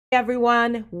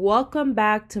Everyone, welcome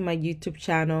back to my YouTube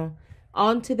channel.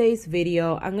 On today's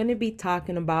video, I'm going to be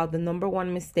talking about the number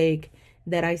one mistake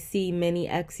that I see many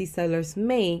Etsy sellers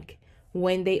make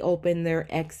when they open their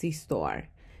Etsy store.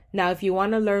 Now, if you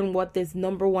want to learn what this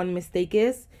number one mistake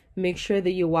is, make sure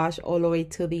that you watch all the way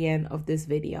till the end of this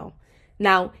video.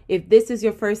 Now, if this is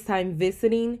your first time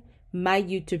visiting my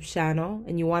YouTube channel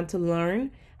and you want to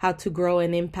learn how to grow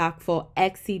an impactful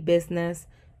Etsy business,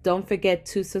 don't forget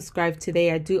to subscribe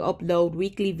today. I do upload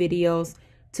weekly videos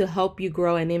to help you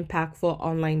grow an impactful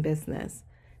online business.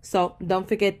 So don't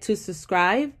forget to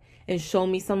subscribe and show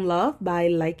me some love by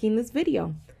liking this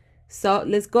video. So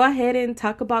let's go ahead and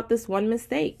talk about this one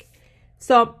mistake.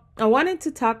 So I wanted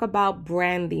to talk about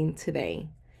branding today.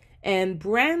 And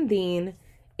branding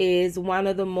is one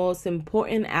of the most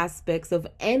important aspects of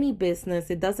any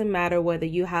business. It doesn't matter whether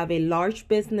you have a large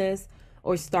business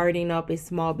or starting up a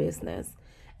small business.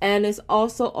 And it's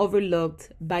also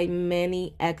overlooked by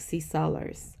many Etsy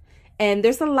sellers. And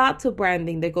there's a lot to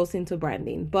branding that goes into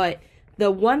branding. But the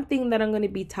one thing that I'm going to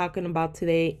be talking about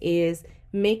today is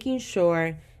making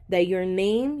sure that your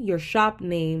name, your shop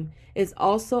name, is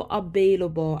also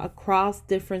available across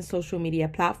different social media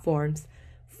platforms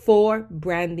for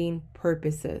branding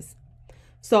purposes.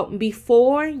 So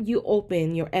before you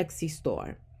open your Etsy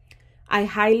store, I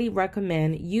highly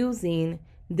recommend using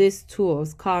this tool.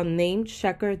 Is called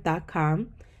namechecker.com.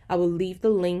 I will leave the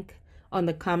link on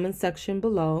the comment section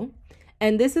below.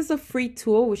 And this is a free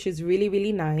tool, which is really,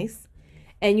 really nice.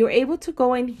 And you're able to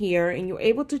go in here and you're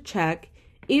able to check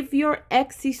if your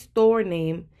Etsy store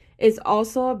name is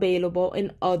also available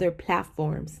in other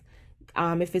platforms.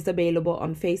 If it's available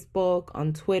on Facebook,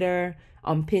 on Twitter,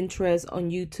 on Pinterest,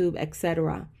 on YouTube,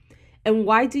 etc. And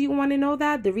why do you want to know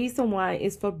that? The reason why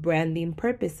is for branding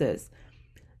purposes.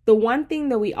 The one thing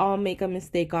that we all make a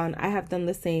mistake on, I have done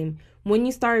the same. When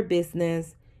you start a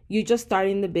business, you're just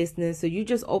starting the business. So you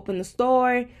just open the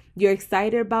store. You're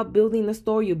excited about building the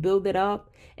store. You build it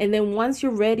up. And then once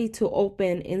you're ready to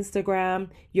open Instagram,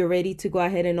 you're ready to go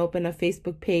ahead and open a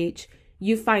Facebook page,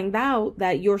 you find out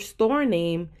that your store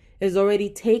name is already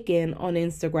taken on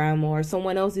Instagram or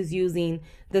someone else is using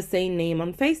the same name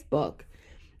on Facebook.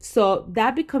 So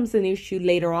that becomes an issue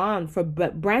later on. For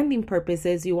branding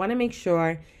purposes, you want to make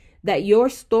sure that your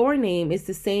store name is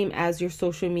the same as your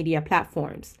social media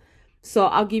platforms. So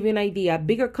I'll give you an idea.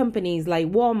 Bigger companies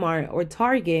like Walmart or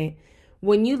Target,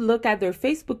 when you look at their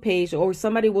Facebook page or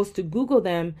somebody was to Google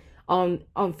them on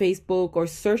Facebook or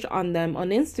search on them on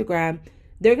Instagram,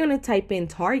 they're going to type in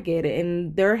Target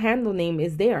and their handle name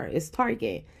is there. It's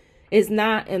Target. It's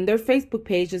not, and their Facebook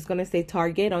page is going to say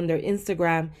Target. On their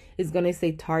Instagram is going to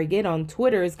say Target. On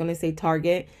Twitter is going to say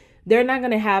Target. They're not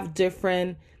going to have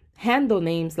different handle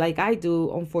names like I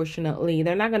do, unfortunately.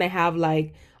 They're not going to have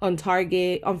like on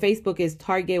Target, on Facebook is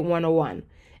Target 101.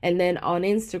 And then on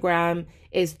Instagram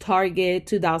is Target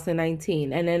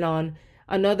 2019. And then on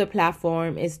another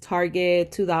platform is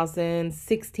Target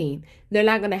 2016. They're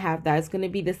not going to have that. It's going to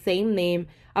be the same name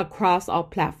across all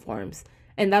platforms.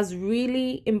 And that's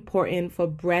really important for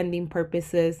branding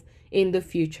purposes in the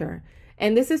future.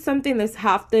 And this is something that's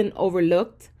often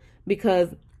overlooked because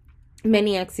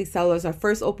many Etsy sellers are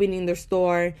first opening their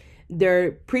store.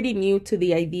 They're pretty new to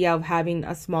the idea of having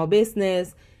a small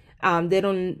business. They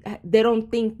don't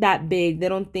think that big. They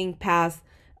don't think past,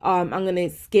 I'm going to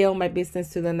scale my business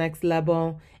to the next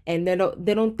level. And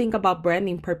they don't think about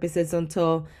branding purposes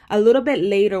until a little bit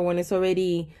later when it's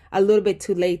already a little bit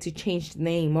too late to change the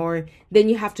name, or then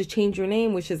you have to change your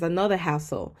name, which is another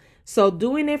hassle. So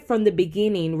doing it from the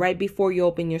beginning, right before you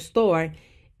open your store,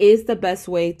 is the best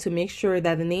way to make sure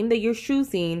that the name that you're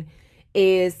choosing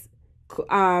is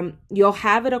you'll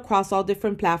have it across all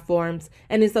different platforms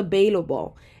and it's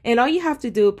available. And all you have to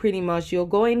do pretty much, you'll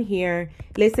go in here.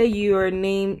 Let's say you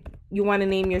want to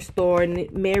name your store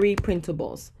Mary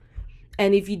Printables.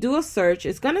 And if you do a search,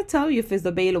 it's going to tell you if it's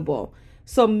available.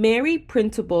 So Mary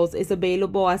Printables is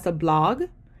available as a blog.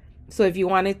 So if you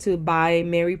wanted to buy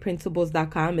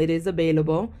maryprintables.com, it is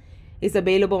available. It's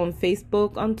available on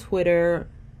Facebook, on Twitter,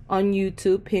 on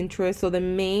YouTube, Pinterest. So the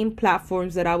main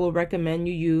platforms that I will recommend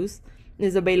you use.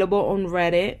 Is available on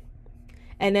Reddit.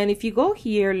 And then if you go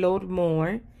here, load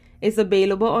more, it's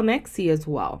available on Etsy as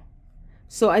well.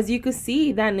 So as you can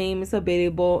see, that name is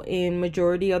available in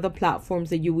majority of the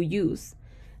platforms that you will use.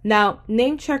 Now,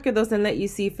 Name Checker doesn't let you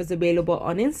see if it's available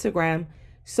on Instagram.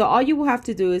 So all you will have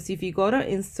to do is if you go to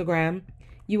Instagram,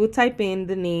 you will type in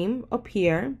the name up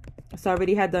here. So I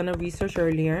already had done a research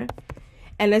earlier.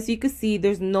 And as you can see,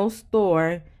 there's no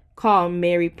store called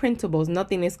Mary Printables.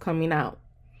 Nothing is coming out.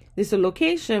 There's a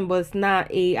location, but it's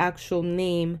not a actual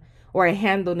name or a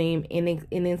handle name in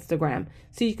Instagram.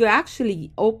 So you could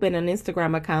actually open an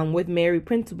Instagram account with Mary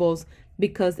Printables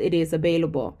because it is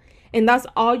available. And that's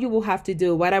all you will have to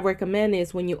do. What I recommend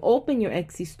is when you open your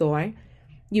Etsy store,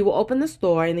 you will open the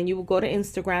store and then you will go to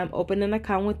Instagram, open an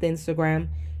account with Instagram.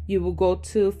 You will go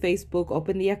to Facebook,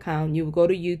 open the account. You will go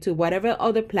to YouTube, whatever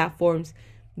other platforms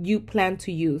you plan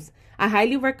to use. I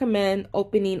highly recommend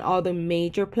opening all the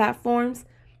major platforms,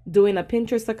 doing a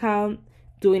Pinterest account,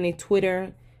 doing a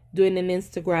Twitter, doing an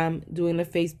Instagram, doing a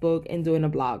Facebook, and doing a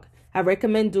blog. I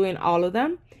recommend doing all of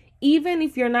them. Even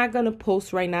if you're not going to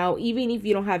post right now, even if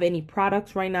you don't have any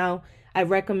products right now, I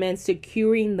recommend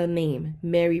securing the name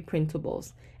Mary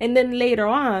Printables. And then later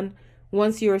on,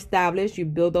 once you're established, you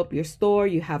build up your store,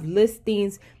 you have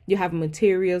listings, you have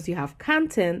materials, you have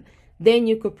content, then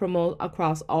you could promote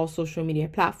across all social media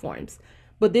platforms.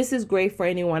 But this is great for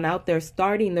anyone out there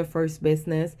starting their first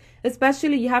business.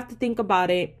 Especially, you have to think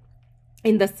about it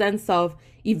in the sense of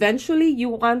eventually you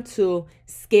want to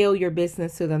scale your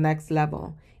business to the next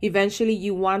level. Eventually,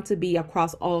 you want to be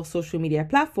across all social media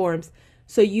platforms.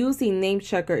 So using Name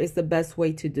Checker is the best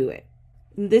way to do it.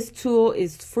 This tool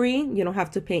is free. You don't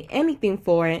have to pay anything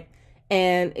for it.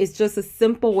 And it's just a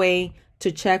simple way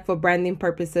to check for branding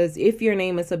purposes if your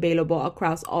name is available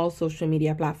across all social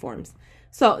media platforms.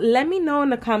 So let me know in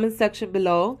the comment section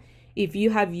below if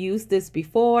you have used this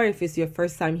before, if it's your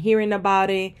first time hearing about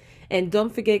it. And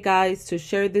don't forget, guys, to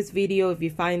share this video if you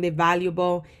find it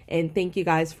valuable. And thank you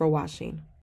guys for watching.